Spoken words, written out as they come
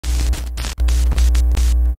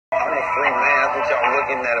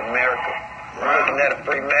met a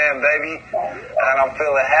free man, baby, and I'm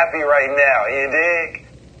feeling happy right now. You dig?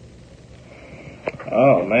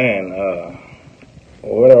 Oh man,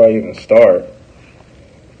 where do I even start?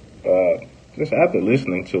 Just after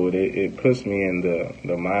listening to it, it puts me in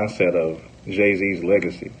the mindset of Jay-Z's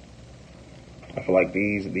legacy. I feel like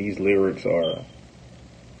these lyrics are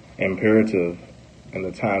imperative in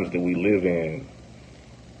the times that we live in.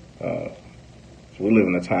 We live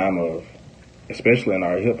in a time of, especially in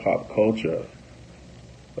our hip-hop culture,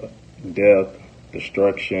 death,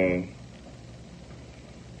 destruction,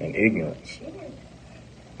 and ignorance.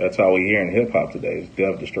 That's all we hear in hip-hop today is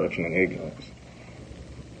death, destruction, and ignorance.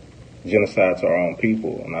 Genocide to our own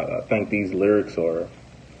people. And I think these lyrics are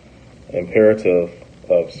imperative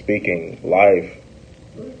of speaking life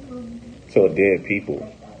to a dead people.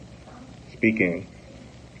 Speaking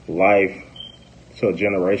life to a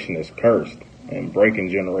generation that's cursed and breaking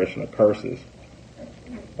generational curses.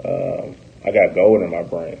 I got gold in my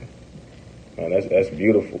brain. Man, that's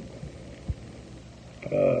beautiful.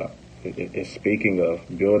 It's speaking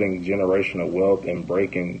of building generational wealth and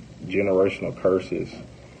breaking generational curses,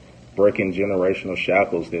 breaking generational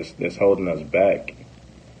shackles that's holding us back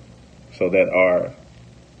so that our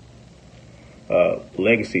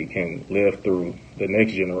legacy can live through the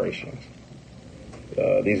next generations.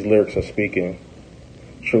 These lyrics are speaking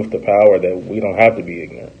truth to power that we don't have to be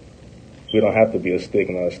ignorant. We don't have to be a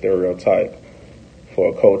stigma, a stereotype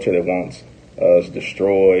for a culture that wants us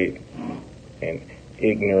destroyed and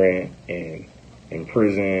ignorant and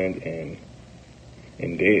imprisoned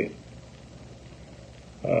and dead.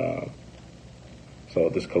 So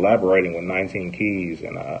just collaborating with 19 Keys,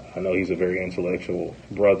 and I know he's a very intellectual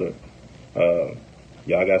brother.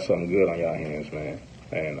 Y'all got something good on y'all hands, man.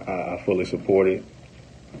 And I fully support it.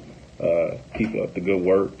 Keep up the good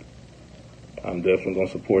work. I'm definitely going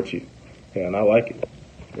to support you. Yeah, and I like it.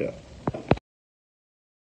 Yeah.